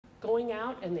going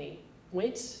out and they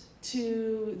went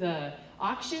to the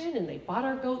auction and they bought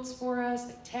our goats for us,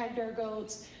 they tagged our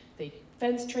goats, they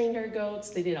fence trained our goats,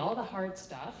 they did all the hard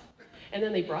stuff. And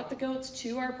then they brought the goats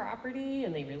to our property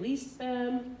and they released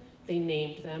them, they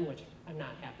named them, which I'm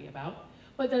not happy about.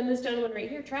 But then this gentleman right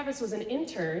here, Travis, was an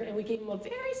intern, and we gave him a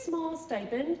very small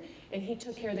stipend, and he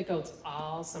took care of the goats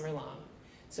all summer long.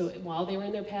 So while they were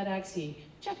in their paddocks, he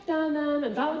checked on them,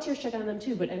 and volunteers checked on them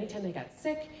too, but anytime they got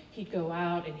sick, he'd go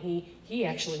out, and he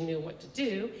actually knew what to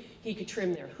do. He could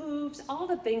trim their hooves, all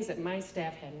the things that my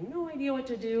staff had no idea what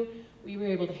to do, we were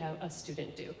able to have a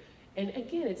student do. And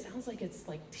again, it sounds like it's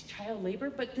like child labor,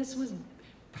 but this was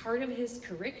part of his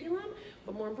curriculum,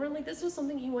 but more importantly, this was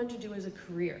something he wanted to do as a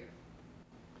career.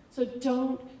 So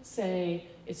don't say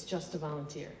it's just a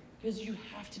volunteer, because you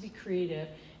have to be creative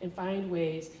and find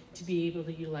ways to be able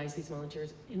to utilize these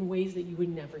volunteers in ways that you would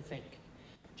never think.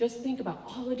 Just think about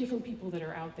all the different people that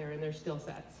are out there and their skill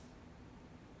sets.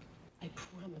 I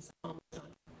promise I'm almost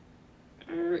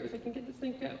done. If I can get this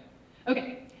thing to go.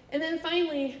 Okay, and then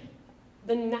finally,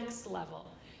 the next level.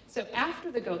 So after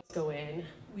the goats go in,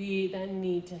 we then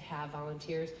need to have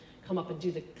volunteers come up and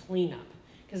do the cleanup,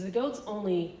 because the goats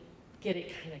only get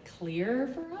it kind of clear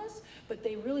for us, but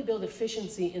they really build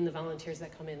efficiency in the volunteers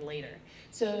that come in later.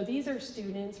 So these are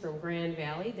students from Grand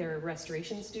Valley, they're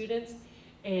restoration students,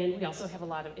 and we also have a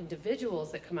lot of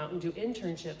individuals that come out and do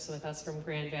internships with us from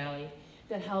Grand Valley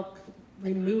that help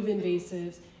remove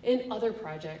invasives and other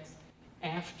projects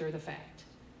after the fact.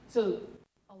 So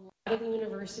a lot of the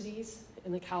universities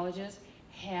and the colleges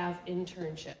have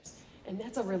internships, and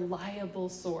that's a reliable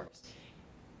source.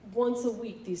 Once a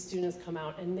week, these students come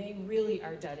out and they really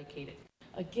are dedicated.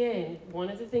 Again, one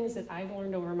of the things that I've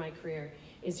learned over my career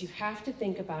is you have to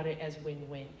think about it as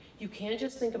win-win. You can't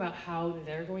just think about what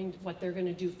they're going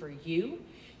to do for you.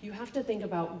 You have to think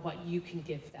about what you can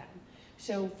give them.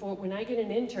 So when I get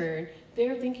an intern,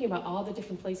 they're thinking about all the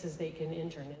different places they can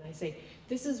intern. And I say,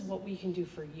 this is what we can do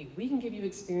for you. We can give you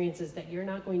experiences that you're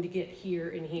not going to get here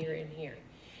and here and here.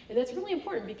 And that's really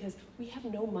important because we have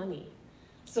no money.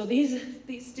 So these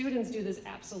students do this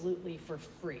absolutely for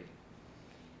free.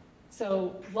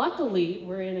 So luckily,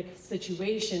 we're in a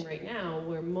situation right now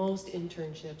where most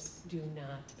internships do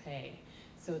not pay.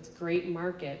 So it's a great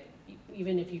market,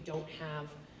 even if you don't have,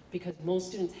 because most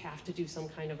students have to do some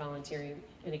kind of volunteering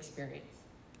and experience.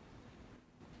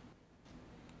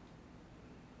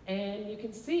 And you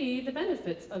can see the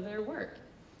benefits of their work.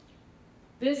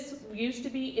 This used to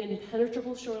be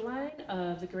impenetrable shoreline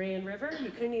of the Grand River.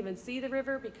 You couldn't even see the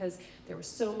river because there was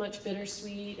so much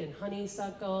bittersweet and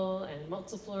honeysuckle and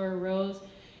multiflora rose.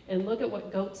 And look at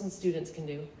what goats and students can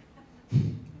do.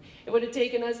 It would have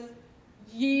taken us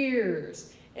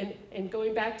years. And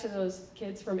going back to those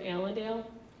kids from Allendale,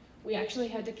 we actually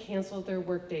had to cancel their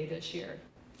workday this year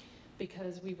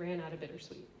because we ran out of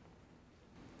bittersweet.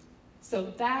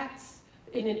 So that's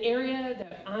in an area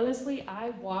that honestly, I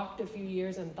walked a few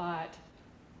years and thought,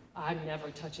 I'm never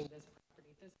touching this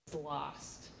property. This is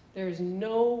lost. There's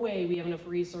no way we have enough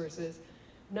resources,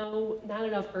 not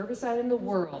enough herbicide in the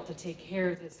world to take care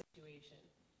of this situation.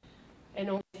 And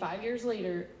only 5 years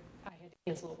later, I had to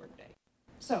cancel a workday.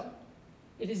 So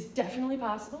it is definitely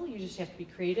possible. You just have to be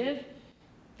creative,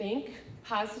 think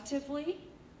positively,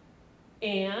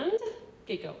 and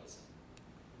get goats.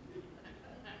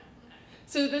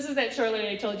 So this is that shoreline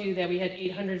I told you that we had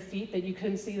 800 feet that you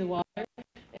couldn't see the water.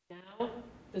 And now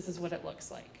this is what it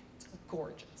looks like. It's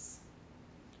gorgeous.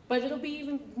 But it'll be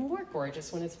even more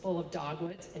gorgeous when it's full of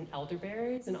dogwoods and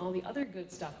elderberries and all the other good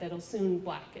stuff that'll soon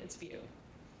block its view.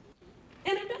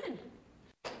 And I'm done.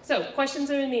 So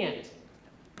questions are in the end.